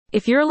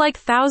If you're like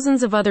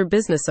thousands of other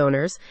business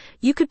owners,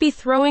 you could be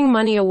throwing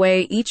money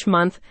away each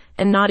month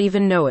and not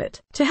even know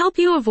it. To help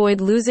you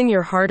avoid losing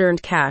your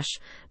hard-earned cash,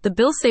 the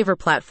Bill Saver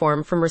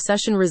platform from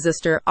Recession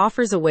Resistor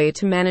offers a way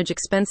to manage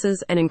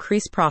expenses and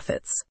increase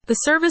profits. The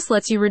service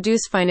lets you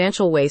reduce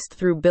financial waste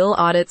through bill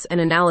audits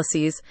and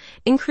analyses,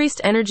 increased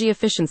energy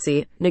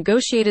efficiency,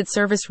 negotiated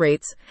service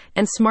rates,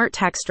 and smart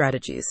tax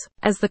strategies.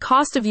 As the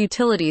cost of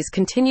utilities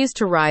continues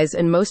to rise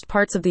in most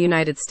parts of the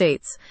United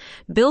States,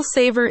 Bill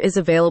Saver is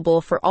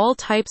available for all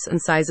types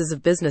and sizes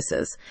of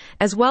businesses,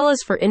 as well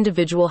as for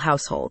individual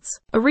households.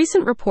 A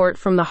recent report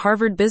from the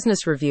Harvard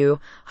Business Review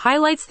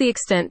highlights the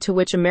extent to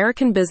which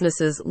American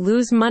businesses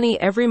lose money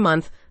every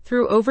month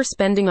through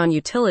overspending on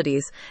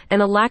utilities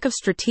and a lack of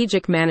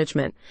strategic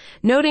management,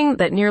 noting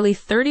that nearly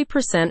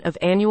 30% of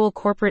annual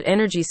corporate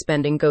energy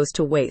spending goes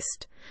to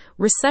waste.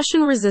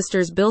 Recession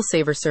Resistor's Bill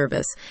Saver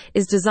service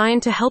is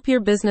designed to help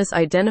your business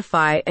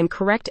identify and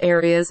correct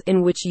areas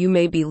in which you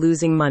may be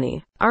losing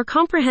money. Our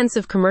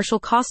comprehensive commercial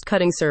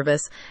cost-cutting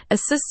service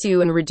assists you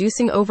in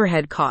reducing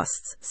overhead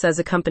costs, says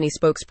a company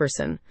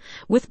spokesperson.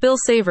 With Bill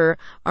Saver,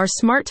 our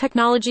smart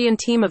technology and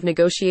team of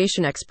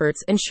negotiation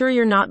experts ensure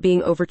you're not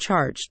being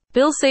overcharged.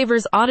 Bill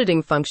Saver's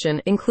auditing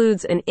function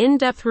includes an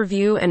in-depth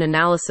review and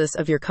analysis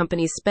of your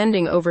company's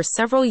spending over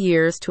several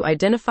years to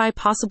identify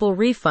possible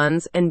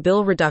refunds and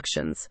bill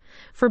reductions.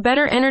 For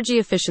better energy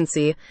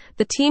efficiency,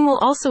 the team will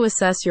also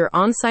assess your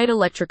on-site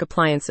electric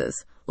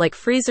appliances, like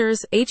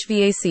freezers,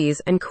 HVACs,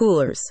 and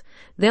coolers.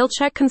 They'll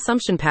check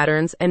consumption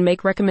patterns and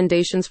make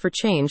recommendations for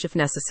change if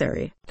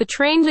necessary. The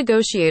trained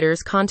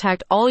negotiators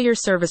contact all your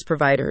service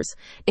providers,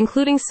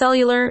 including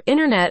cellular,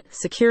 internet,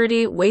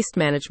 security, waste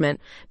management,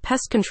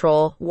 pest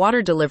control,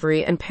 water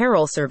delivery, and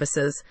payroll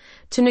services,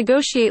 to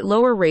negotiate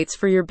lower rates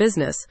for your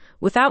business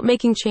without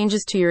making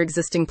changes to your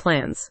existing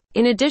plans.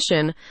 In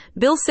addition,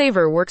 Bill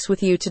Saver works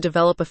with you to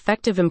develop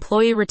effective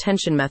employee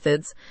retention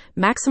methods,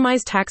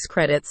 maximize tax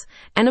credits,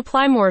 and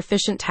apply more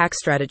efficient tax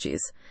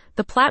strategies.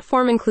 The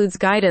platform includes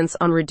guidance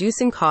on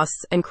reducing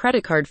costs and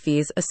credit card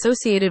fees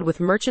associated with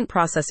merchant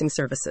processing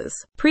services.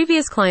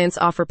 Previous clients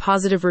offer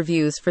positive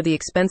reviews for the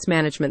expense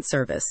management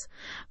service.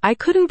 "I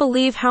couldn't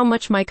believe how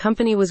much my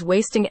company was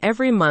wasting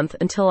every month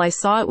until I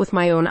saw it with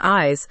my own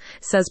eyes,"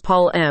 says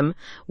Paul M.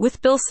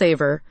 With Bill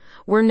Saver,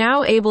 we're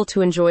now able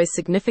to enjoy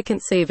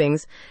significant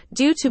savings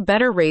due to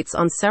better rates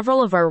on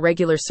several of our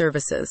regular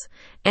services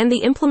and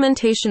the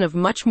implementation of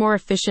much more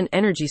efficient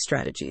energy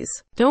strategies.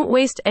 Don't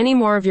waste any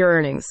more of your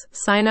earnings.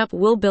 Sign up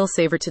Will Bill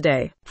Saver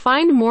today.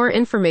 Find more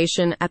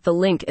information at the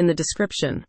link in the description.